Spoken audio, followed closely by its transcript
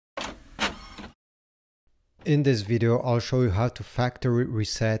In this video, I'll show you how to factory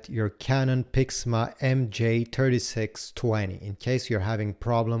reset your Canon PIXMA MG3620 in case you're having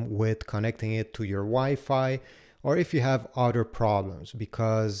problem with connecting it to your Wi-Fi or if you have other problems,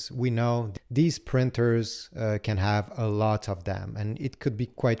 because we know these printers can have a lot of them and it could be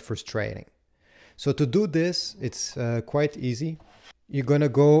quite frustrating. So to do this, it's quite easy. You're gonna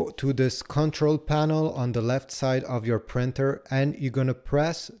go to this control panel on the left side of your printer and you're gonna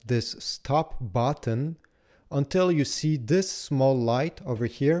press this stop button until you see this small light over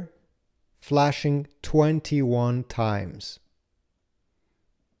here flashing 21 times.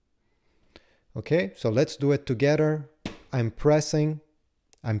 Okay, so let's do it together. I'm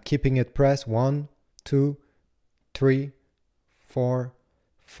keeping it pressed. 1, 2, 3, 4,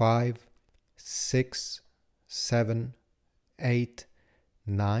 5, 6, 7, 8,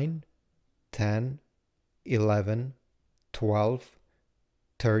 9, 10, 11, 12,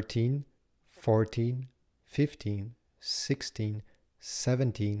 13, 14, 15, 16,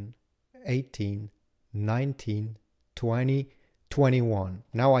 17, 18, 19, 20, 21.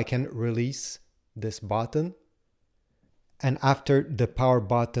 Now I can release this button. And after the power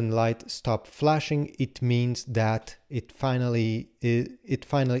button light stops flashing, it means that it finally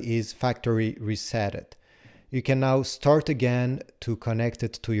is factory resetted. You can now start again to connect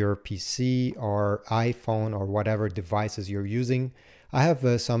it to your PC or iPhone or whatever devices you're using. I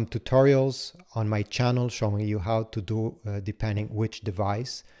have some tutorials on my channel showing you how to do depending which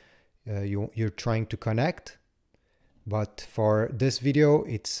device you're trying to connect. But for this video,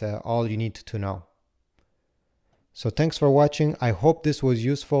 it's all you need to know. So thanks for watching. I hope this was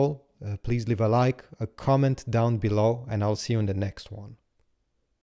useful. Please leave a like, a comment down below, and I'll see you in the next one.